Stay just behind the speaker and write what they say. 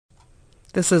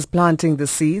This is Planting the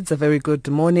Seeds. A very good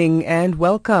morning and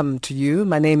welcome to you.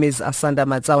 My name is Asanda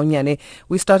Matsaunyane.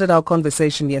 We started our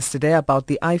conversation yesterday about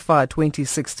the Aifa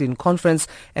 2016 conference,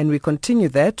 and we continue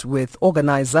that with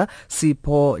organizer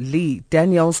Sipho Lee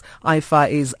Daniels. Aifa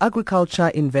is Agriculture,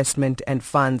 Investment and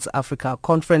Funds Africa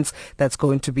Conference. That's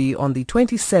going to be on the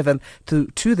 27th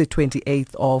to the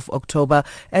 28th of October,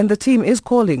 and the team is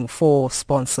calling for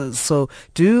sponsors. So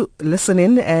do listen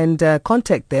in and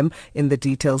contact them in the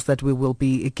details that we will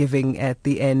be giving at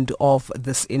the end of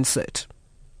this insert.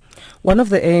 One of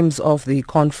the aims of the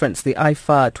conference, the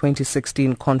Aifa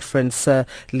 2016 conference,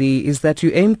 Lee, is that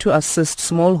you aim to assist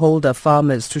smallholder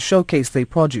farmers to showcase their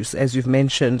produce, as you've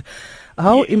mentioned.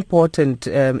 How important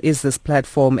is this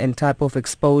platform and type of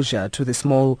exposure to the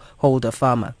smallholder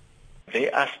farmer? They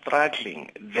are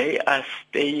struggling. They are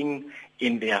staying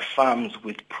in their farms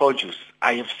with produce.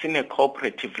 I have seen a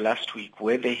cooperative last week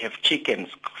where they have chickens,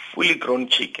 fully grown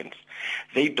chickens.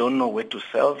 They don't know where to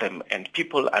sell them, and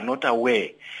people are not aware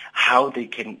how they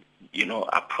can,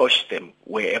 approach them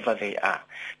wherever they are.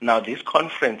 Now, this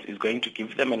conference is going to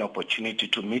give them an opportunity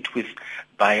to meet with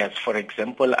buyers. For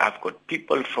example, I've got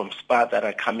people from SPA that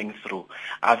are coming through.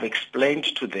 I've explained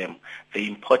to them the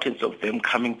importance of them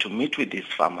coming to meet with these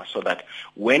farmers so that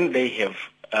when they have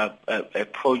a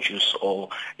produce, or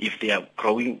if they are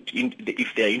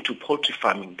if they are into poultry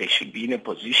farming, they should be in a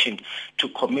position to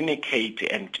communicate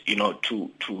and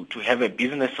to have a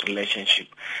business relationship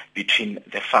between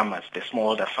the farmers, the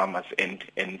smallholder farmers,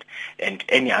 and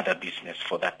any other business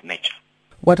for that nature.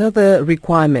 What are the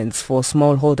requirements for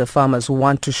smallholder farmers who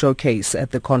want to showcase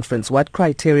at the conference? What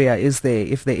criteria is there,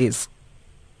 if there is?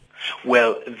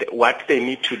 Well, what they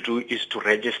need to do is to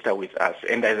register with us.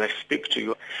 And as I speak to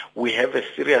you, we have a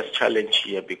serious challenge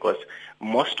here because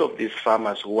most of these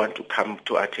farmers who want to come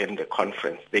to attend the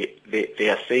conference, they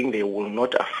are saying they will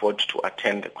not afford to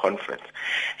attend the conference.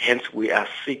 Hence, we are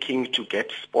seeking to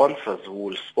get sponsors who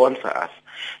will sponsor us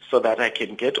so that I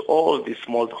can get all these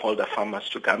smallholder farmers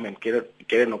to come and get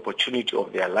an opportunity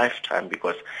of their lifetime,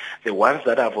 because the ones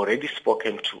that I've already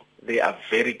spoken to, they are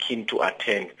very keen to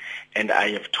attend, and I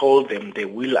have told them they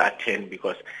will attend,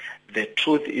 because the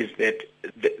truth is that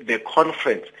the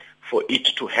conference, for it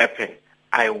to happen,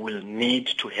 I will need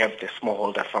to have the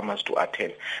smallholder farmers to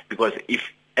attend, because if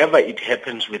ever it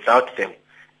happens without them,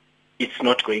 it's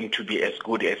not going to be as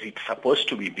good as it's supposed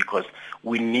to be, because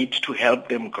we need to help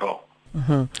them grow.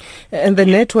 Mm-hmm. And the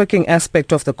networking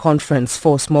aspect of the conference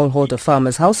for smallholder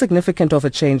farmers, how significant of a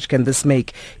change can this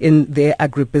make in their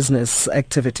agribusiness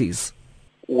activities?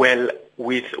 Well,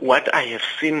 with what I have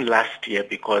seen last year,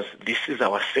 because this is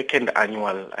our second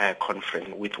annual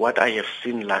conference, with what I have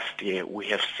seen last year, we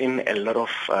have seen a lot of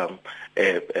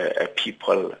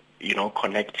people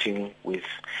connecting with,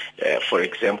 for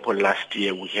example, last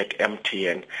year we had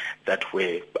MTN that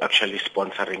were actually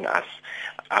sponsoring us.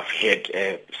 I've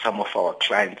had some of our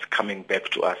clients coming back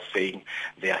to us saying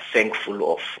they are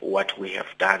thankful of what we have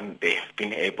done. They have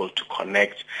been able to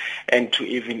connect and to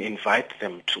even invite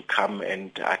them to come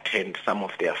and attend some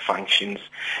of their functions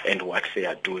and what they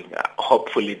are doing.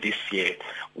 Hopefully this year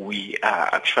we are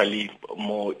actually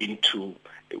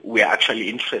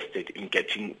interested in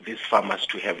getting these farmers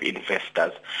to have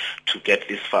investors, to get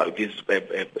these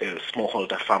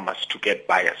smallholder farmers to get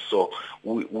buyers. So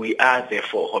we are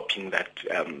therefore hoping that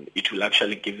it will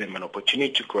actually give them an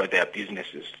opportunity to grow their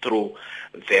businesses through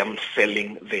them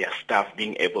selling their stuff,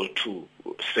 being able to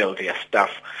sell their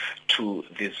stuff to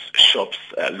these shops,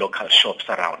 local shops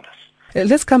around us.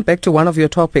 Let's come back to one of your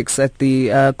topics at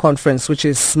the conference, which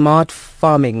is smart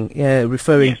farming,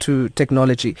 referring to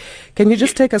technology. Can you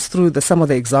just take us through some of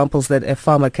the examples that a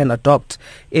farmer can adopt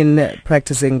in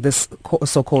practicing this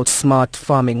so-called smart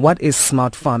farming? What is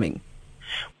smart farming?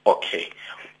 Okay.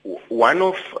 One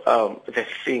of the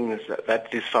things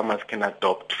that these farmers can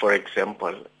adopt, for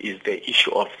example, is the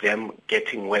issue of them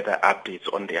getting weather updates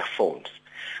on their phones.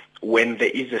 When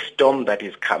there is a storm that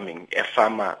is coming, a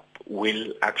farmer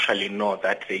will actually know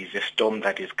that there is a storm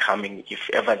that is coming. If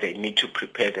ever they need to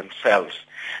prepare themselves,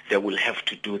 they will have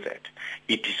to do that.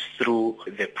 It is through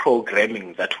the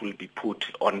programming that will be put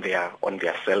on their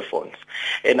cell phones.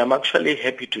 And I'm actually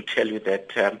happy to tell you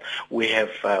that we have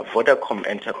Vodacom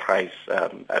Enterprise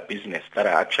business that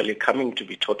are actually coming to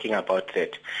be talking about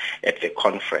that at the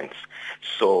conference.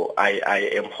 So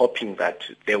I am hoping that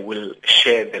they will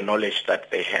share the knowledge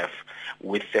that they have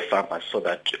with the farmers so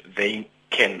that they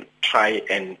can try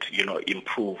and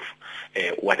improve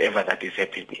whatever that is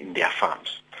happening in their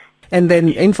farms. And then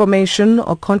information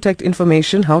or contact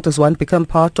information, how does one become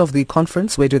part of the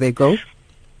conference? Where do they go?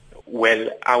 Well,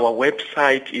 our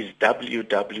website is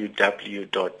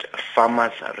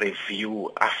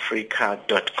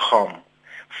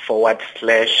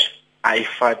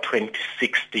www.farmersreviewafrica.com/Aifa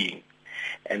 2016.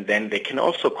 And then they can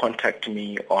also contact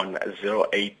me on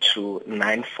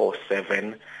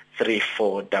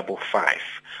 082-947-3455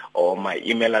 or my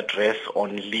email address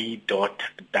on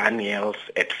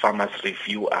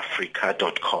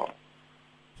lee.daniels@farmersreviewafrica.com.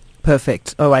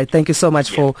 Perfect. All right. Thank you so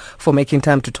much for making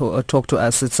time to talk to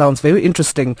us. It sounds very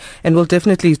interesting, and we'll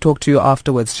definitely talk to you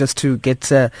afterwards just to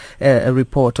get a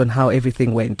report on how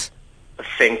everything went.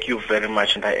 Thank you very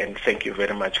much, and thank you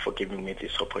very much for giving me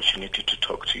this opportunity to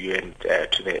talk to you and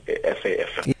to the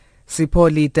SAfm.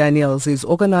 Lee Daniels is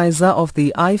organizer of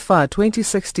the Aifa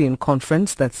 2016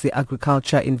 conference. That's the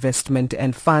Agriculture, Investment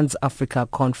and Funds Africa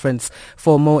Conference.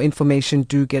 For more information,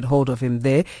 do get hold of him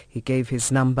there. He gave his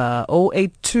number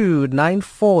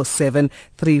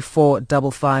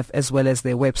 082-947-3455 as well as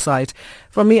their website.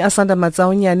 From me, Asanda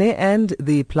Matsaunyane and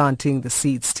the Planting the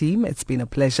Seeds team, it's been a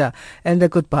pleasure and a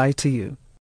goodbye to you.